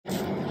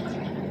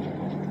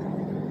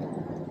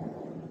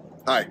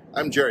Hi,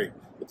 I'm Jerry,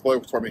 the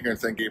Political Department here in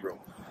San Gabriel.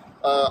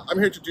 I'm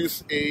here to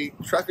introduce a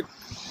traffic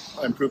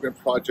improvement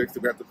project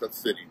that we have throughout the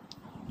city.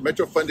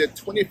 Metro funded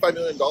 $25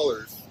 million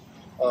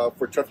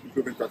for traffic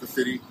improvement throughout the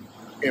city,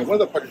 and one of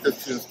the projects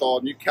is to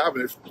install new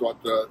cabinets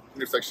throughout the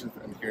intersections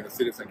here in the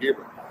city of San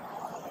Gabriel.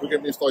 We're going to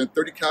be installing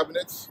 30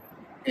 cabinets,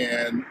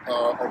 and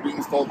are being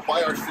installed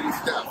by our city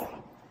staff.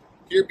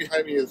 Here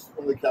behind me is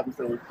one of the cabinets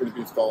that are going to be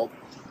installed,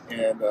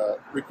 and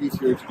Ricky's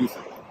here to introduce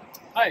it.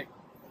 Hi.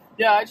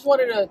 Yeah, I just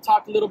wanted to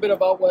talk a little bit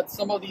about what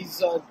some of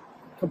these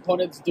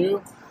components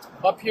do.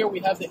 Up here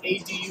we have the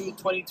ADU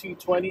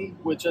 2220,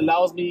 which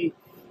allows me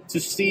to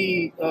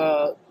see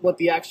what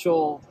the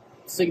actual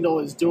signal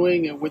is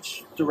doing and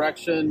which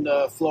direction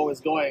the flow is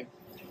going.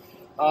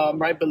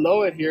 Right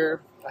below it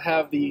here, I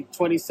have the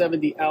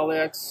 2070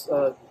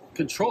 LX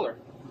controller.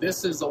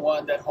 This is the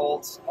one that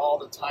holds all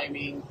the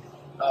timing,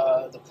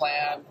 the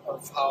plan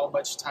of how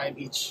much time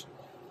each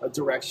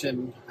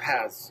direction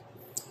has.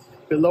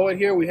 Below it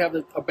here, we have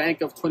a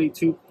bank of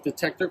 22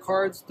 detector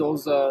cards.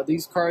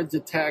 These cards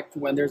detect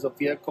when there's a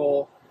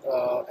vehicle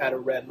at a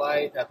red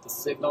light, at the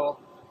signal,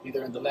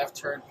 either in the left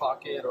turn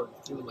pocket or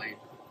the through lane.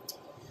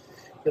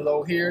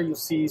 Below here, you'll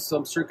see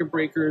some circuit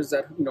breakers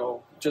that,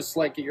 just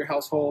like at your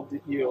household,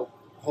 you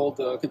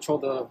control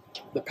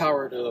the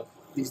power to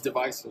these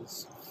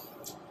devices.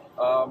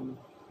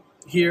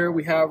 Here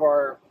we have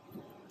our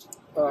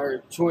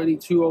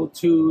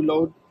 2202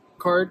 load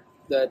card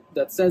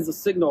that sends a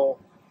signal.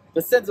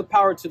 That sends the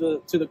power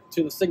to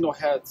the signal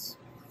heads.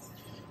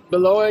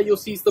 Below it, you'll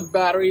see the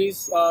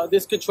batteries.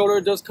 This controller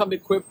does come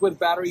equipped with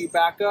battery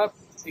backup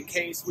in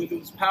case we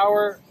lose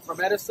power from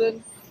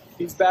Edison.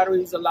 These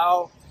batteries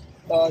allow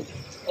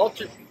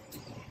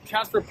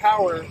transfer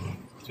power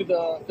to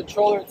the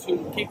controller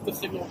to keep the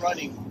signal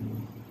running.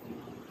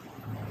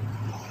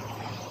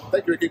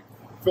 Thank you, Ricky.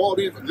 Follow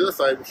me on the other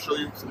side. We'll show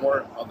you some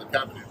more on the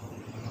cabinet.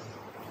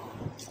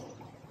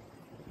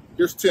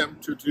 Here's Tim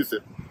to introduce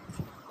it.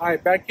 All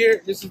right, back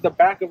here, this is the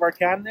back of our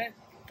cabinet.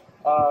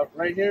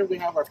 Right here, we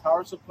have our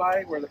power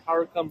supply where the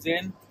power comes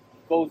in,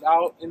 goes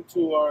out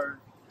into our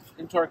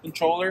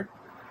controller.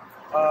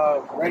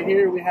 Right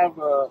here, we have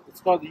it's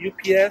called the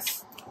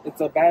UPS.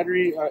 It's a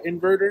battery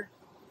inverter.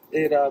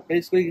 It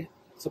basically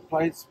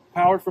supplies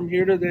power from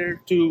here to there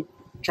to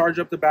charge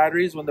up the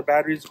batteries when the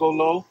batteries go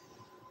low.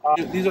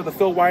 These are the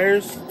fill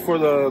wires for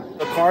the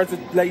cards to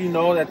let you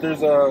know that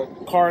there's a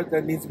card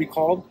that needs to be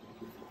called.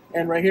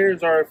 And right here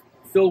is our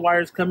fill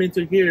wires come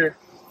into here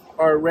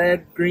are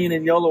red, green,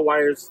 and yellow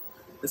wires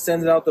that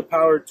sends out the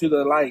power to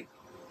the light.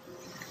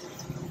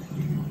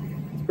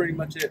 That's pretty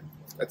much it.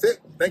 That's it.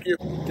 Thank you.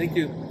 Thank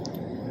you.